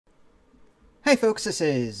Hi folks, this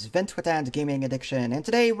is Vent with and Gaming Addiction, and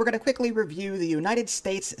today we're going to quickly review the United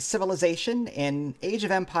States Civilization in Age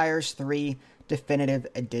of Empires 3 Definitive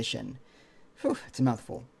Edition. Whew, it's a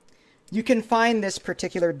mouthful. You can find this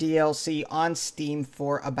particular DLC on Steam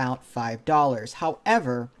for about $5.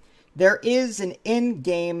 However, there is an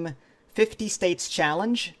in-game 50 states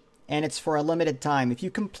challenge, and it's for a limited time. If you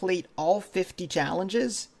complete all 50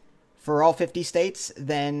 challenges for all 50 states,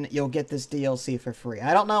 then you'll get this DLC for free.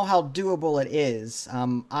 I don't know how doable it is.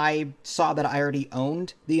 I saw that I already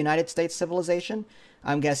owned the United States Civilization.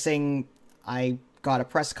 I'm guessing I got a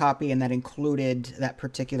press copy and that included that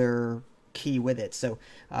particular key with it. So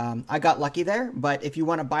I got lucky there, but if you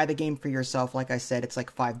want to buy the game for yourself, like I said, it's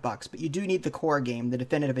like $5. But you do need the core game, the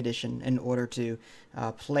Definitive Edition, in order to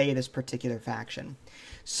play this particular faction.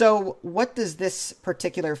 So what does this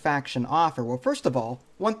particular faction offer? Well, first of all,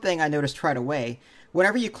 one thing I noticed right away,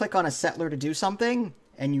 whenever you click on a settler to do something,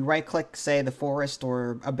 and you right-click, say, the forest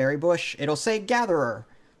or a berry bush, it'll say Gatherer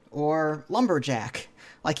or Lumberjack.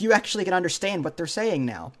 Like, you actually can understand what they're saying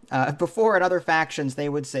now. Before, in other factions, they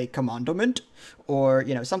would say Commandment, or,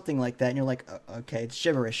 you know, something like that, and you're like, okay, it's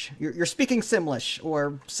gibberish. You're speaking Simlish,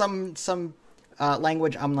 or some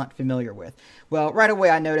language I'm not familiar with. Well, right away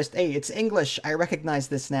I noticed, hey, it's English. I recognize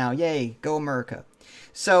this now. Yay, go America.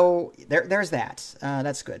 So, there's that.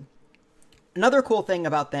 That's good. Another cool thing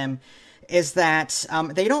about them is that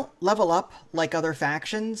they don't level up like other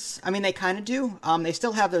factions. I mean, they kind of do. They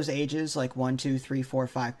still have those ages, like 1, 2, 3, 4,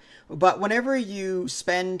 5. But whenever you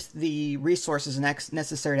spend the resources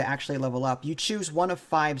necessary to actually level up, you choose one of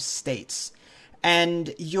 5 states.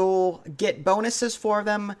 And you'll get bonuses for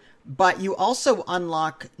them, but you also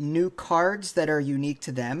unlock new cards that are unique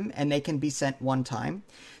to them, and they can be sent one time.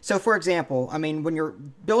 So, for example, I mean, when you're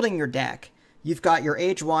building your deck, you've got your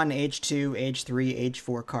Age 1, Age 2, Age 3, Age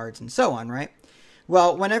 4 cards, and so on, right?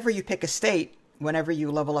 Well, whenever you pick a state, whenever you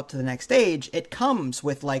level up to the next age, it comes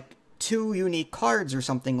with, like, 2 unique cards or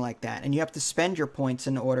something like that, and you have to spend your points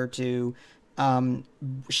in order to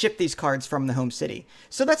ship these cards from the home city.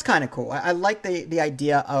 So that's kind of cool. I like the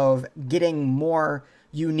idea of getting more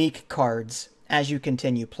unique cards as you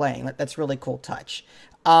continue playing. That's a really cool touch.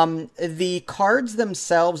 The cards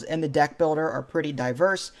themselves in the deck builder are pretty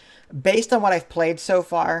diverse. Based on what I've played so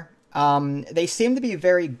far, they seem to be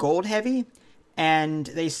very gold heavy, and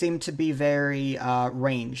they seem to be very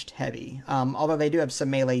ranged heavy, although they do have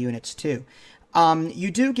some melee units too.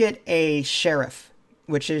 You do get a sheriff,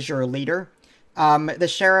 which is your leader. The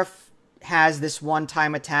sheriff has this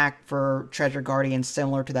one-time attack for treasure guardians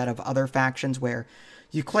similar to that of other factions, where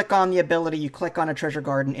you click on the ability, you click on a treasure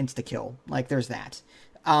guard, and insta-kill. Like, there's that.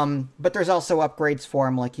 But there's also upgrades for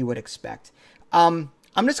him like you would expect.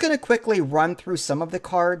 I'm just going to quickly run through some of the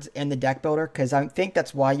cards in the deck builder, because I think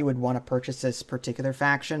that's why you would want to purchase this particular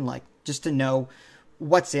faction, like, just to know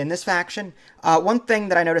what's in this faction. One thing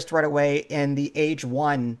that I noticed right away in the Age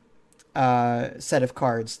 1 set of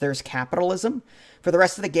cards, there's capitalism. For the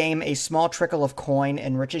rest of the game, a small trickle of coin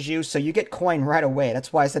enriches you, so you get coin right away.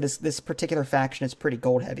 That's why I said this particular faction is pretty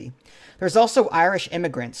gold heavy. There's also Irish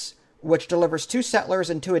immigrants, which delivers 2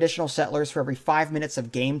 settlers and 2 additional settlers for every 5 minutes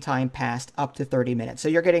of game time passed, up to 30 minutes. So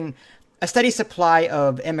you're getting a steady supply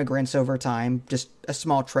of immigrants over time, just a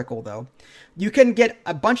small trickle though. You can get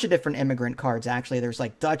a bunch of different immigrant cards, actually. There's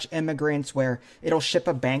like Dutch immigrants, where it'll ship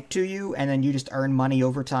a bank to you, and then you just earn money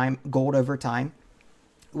over time, gold over time,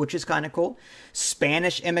 which is kind of cool.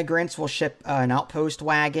 Spanish immigrants will ship an outpost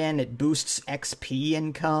wagon. It boosts XP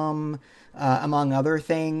income, among other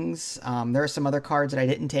things. There are some other cards that I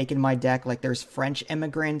didn't take in my deck, like there's French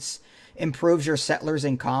immigrants. Improves your settlers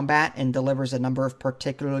in combat and delivers a number of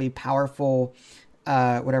particularly powerful,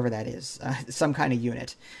 whatever that is, some kind of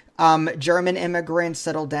unit. German immigrants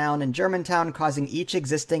settle down in Germantown, causing each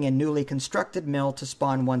existing and newly constructed mill to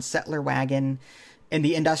spawn 1 settler wagon. In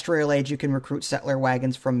the industrial age, you can recruit settler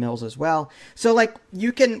wagons from mills as well. So, like,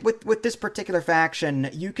 you can, with this particular faction,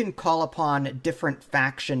 you can call upon different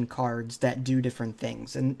faction cards that do different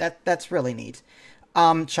things, and that's really neat.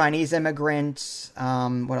 Chinese immigrants,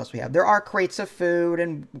 what else we have? There are crates of food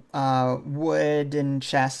and wood and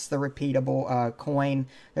chests, the repeatable coin.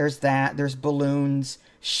 There's that. There's balloons,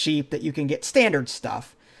 sheep that you can get, standard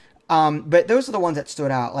stuff. But those are the ones that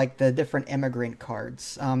stood out, like the different immigrant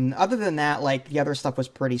cards. Other than that, like, the other stuff was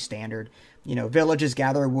pretty standard. You know, villages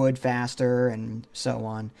gather wood faster and so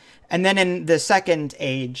on. And then in the second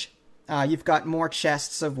age, you've got more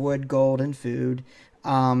chests of wood, gold, and food.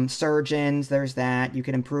 Surgeons, there's that. You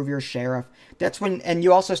can improve your sheriff. That's when, and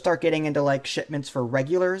you also start getting into, like, shipments for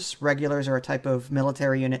regulars. Regulars are a type of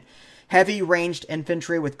military unit. Heavy ranged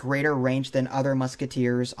infantry with greater range than other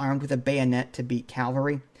musketeers, armed with a bayonet to beat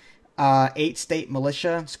cavalry. 8 state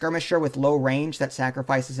militia, skirmisher with low range that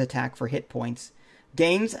sacrifices attack for hit points.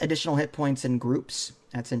 Gains additional hit points in groups.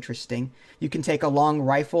 That's interesting. You can take a long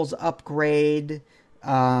rifles upgrade.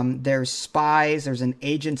 There's spies. There's an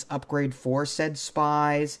agent's upgrade for said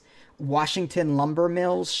spies. Washington lumber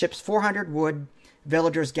mills. Ships 400 wood.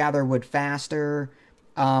 Villagers gather wood faster.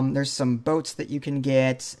 There's some boats that you can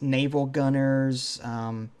get. Naval gunners.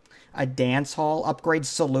 A dance hall. Upgrade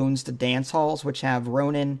saloons to dance halls, which have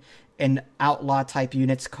Ronin and outlaw type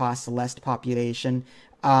units, cost less population.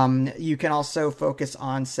 You can also focus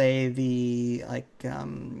on, say, the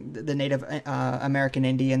Native American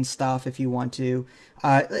Indian stuff if you want to.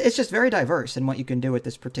 It's just very diverse in what you can do with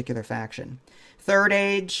this particular faction. Third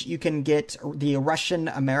Age, you can get the Russian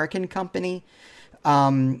American Company.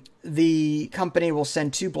 The company will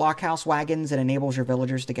send 2 blockhouse wagons and enables your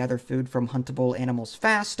villagers to gather food from huntable animals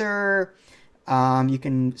faster. You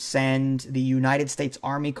can send the United States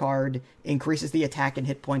Army card, increases the attack and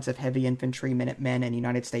hit points of heavy infantry, Minutemen, and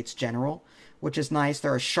United States General, which is nice.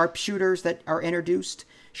 There are sharpshooters that are introduced.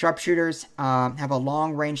 Sharpshooters have a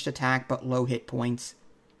long-ranged attack but low hit points.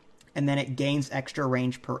 And then it gains extra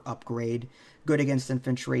range per upgrade. Good against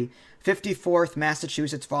infantry. 54th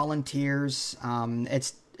Massachusetts Volunteers.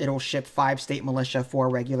 It'll ship 5 state militia, 4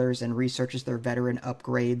 regulars, and researches their veteran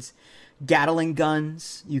upgrades. Gatling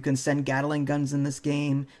guns. You can send Gatling guns in this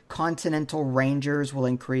game. Continental Rangers will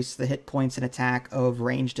increase the hit points and attack of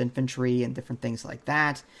ranged infantry and different things like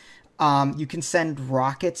that. You can send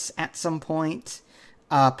rockets at some point.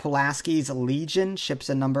 Pulaski's Legion ships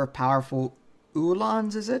a number of powerful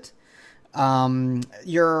Uhlans, is it?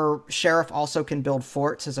 Your sheriff also can build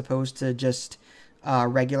forts as opposed to just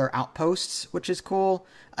regular outposts, which is cool.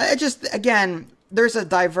 Again, there's a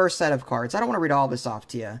diverse set of cards. I don't want to read all this off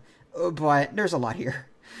to you, but there's a lot here.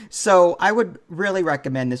 So I would really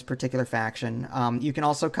recommend this particular faction. You can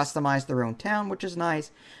also customize their own town, which is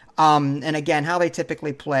nice. And again, how they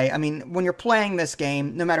typically play. I mean, when you're playing this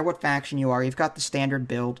game, no matter what faction you are, you've got the standard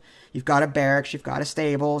build. You've got a barracks, you've got a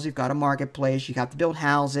stables, you've got a marketplace, you have to build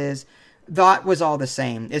houses. That was all the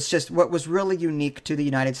same. It's just what was really unique to the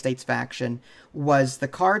United States faction was the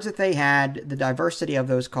cards that they had, the diversity of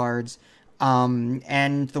those cards,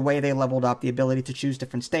 and the way they leveled up, the ability to choose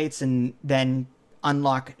different states and then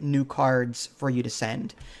unlock new cards for you to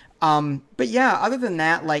send. But yeah, other than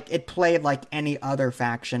that, like, it played like any other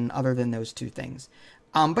faction other than those 2 things.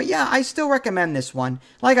 But yeah, I still recommend this one.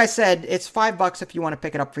 Like I said, it's $5 if you want to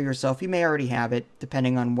pick it up for yourself. You may already have it,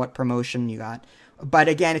 depending on what promotion you got. But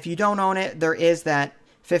again, if you don't own it, there is that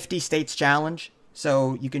 50 states challenge.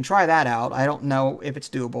 So you can try that out. I don't know if it's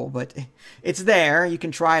doable, but it's there. You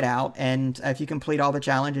can try it out. And if you complete all the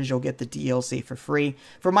challenges, you'll get the DLC for free.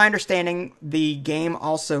 From my understanding, the game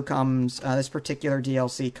also comes, this particular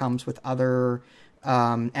DLC comes with other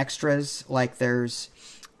extras. Like there's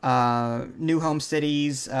new home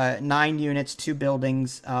cities, 9 units, 2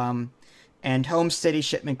 buildings, and home city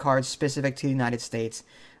shipment cards specific to the United States.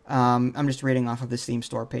 I'm just reading off of the Steam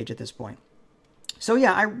store page at this point. So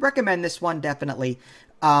yeah, I recommend this one definitely.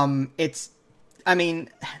 I mean,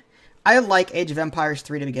 I like Age of Empires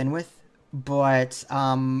 3 to begin with, but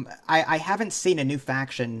I haven't seen a new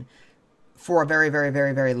faction for a very, very,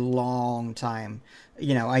 very, very long time.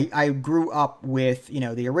 You know, I grew up with, you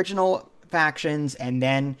know, the original factions, and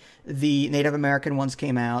then the Native American ones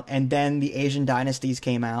came out, and then the Asian dynasties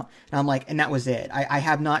came out, and I'm like, and that was it. I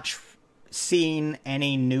have not seen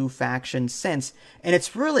any new factions since, and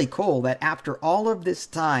it's really cool that after all of this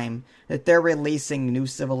time that they're releasing new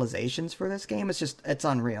civilizations for this game. It's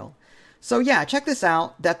unreal. So yeah, check this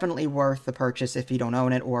out. Definitely worth the purchase if you don't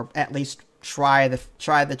own it, or at least try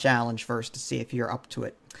the challenge first to see if you're up to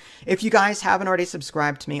it. If you guys haven't already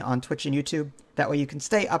subscribed to me on Twitch and YouTube, that way you can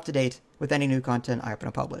stay up to date with any new content I open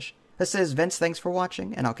and publish. This is Vince, thanks for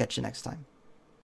watching, and I'll catch you next time.